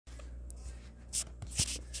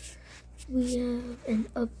we have an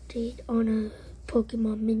update on a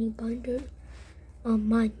Pokemon mini binder, on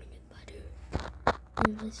my mini binder.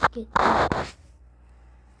 And let's get that.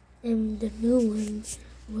 And the new one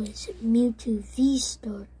was Mewtwo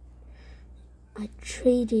V-Star. I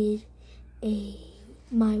traded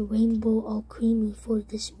my Rainbow Alchemy for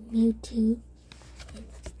this Mewtwo.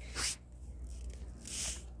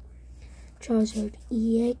 Charizard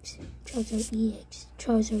EX, Charizard EX,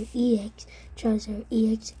 Charizard EX, Charizard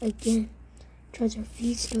EX again, Charizard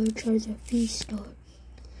V-Star, Charizard V-Star,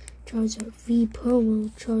 Charizard V promo,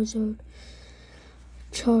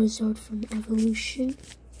 Charizard from Evolution,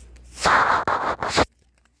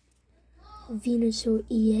 Venusaur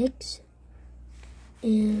EX,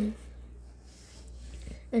 and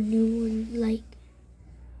a new one, like,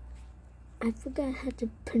 I forgot how to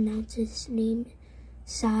pronounce his name,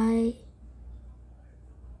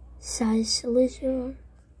 Slizar,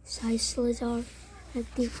 I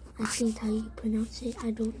think how you pronounce it,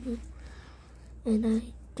 I don't know. And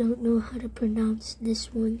I don't know how to pronounce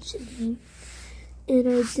this one's name. And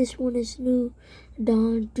this one is new,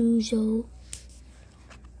 Don Duzo.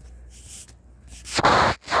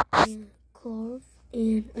 And Clark,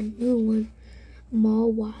 and a new one,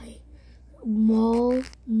 Mawile,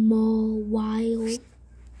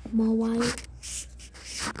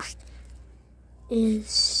 and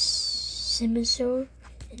Simisaur,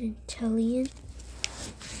 and Intellion,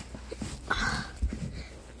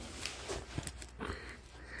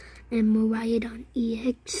 and Miraidon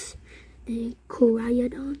EX, and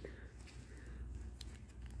Koraidon,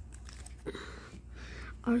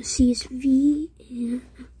 Arceus V, and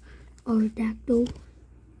Ardactyl,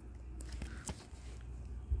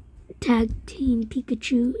 Tag Team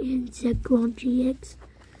Pikachu, and Zekrom GX,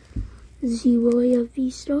 Zeroya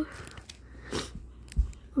V-Star,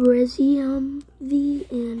 Rezium V,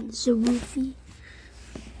 and Zarufi,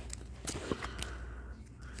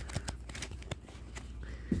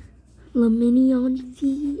 Laminion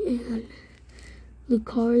V, and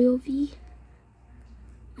Lucario V.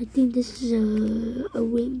 I think this is a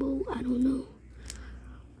rainbow, I don't know.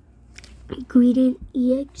 Greedent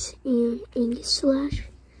EX, and Angus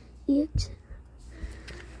EX,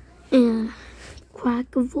 and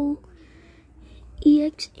Quackable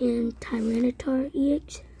EX, and Tyranitar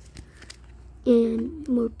EX, and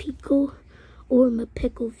Morpeko or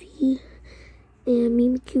Mapeko V, and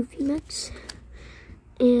Mimikyu VMAX,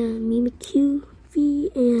 and Mimikyu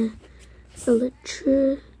V, and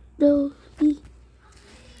Electrodo V,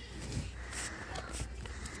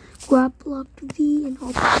 Graplock V, and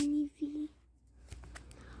Alpini V,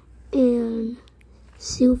 and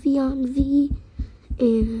Sylveon V,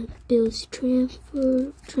 and Bill's Trainer,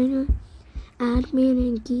 Adman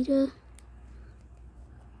and Gita,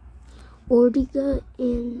 Ordiga,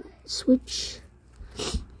 and Switch,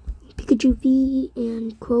 Pikachu V,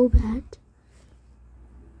 and Crobat,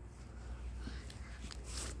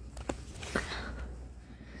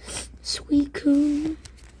 Suicune,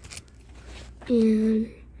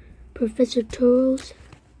 and Professor Turles,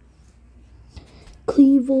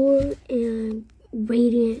 Cleavor, and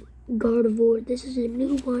Radiant Gardevoir. This is a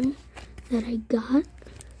new one that I got.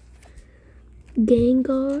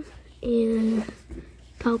 Gengar, and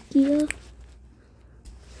Palkia,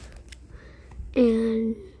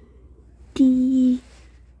 and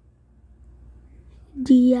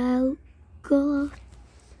Dialga,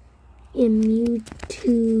 and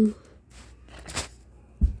Mewtwo,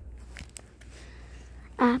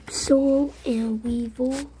 Absol, and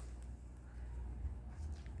Weevil,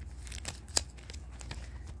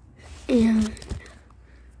 and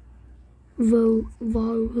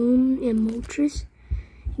Varum, and Moltres,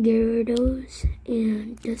 Gyarados,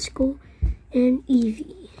 and Duskull, and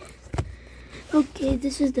Eevee. Okay,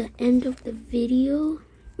 this is the end of the video,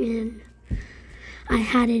 and I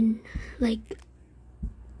had like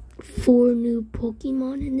 4 new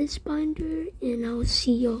Pokemon in this binder, and I'll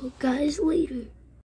see y'all guys later.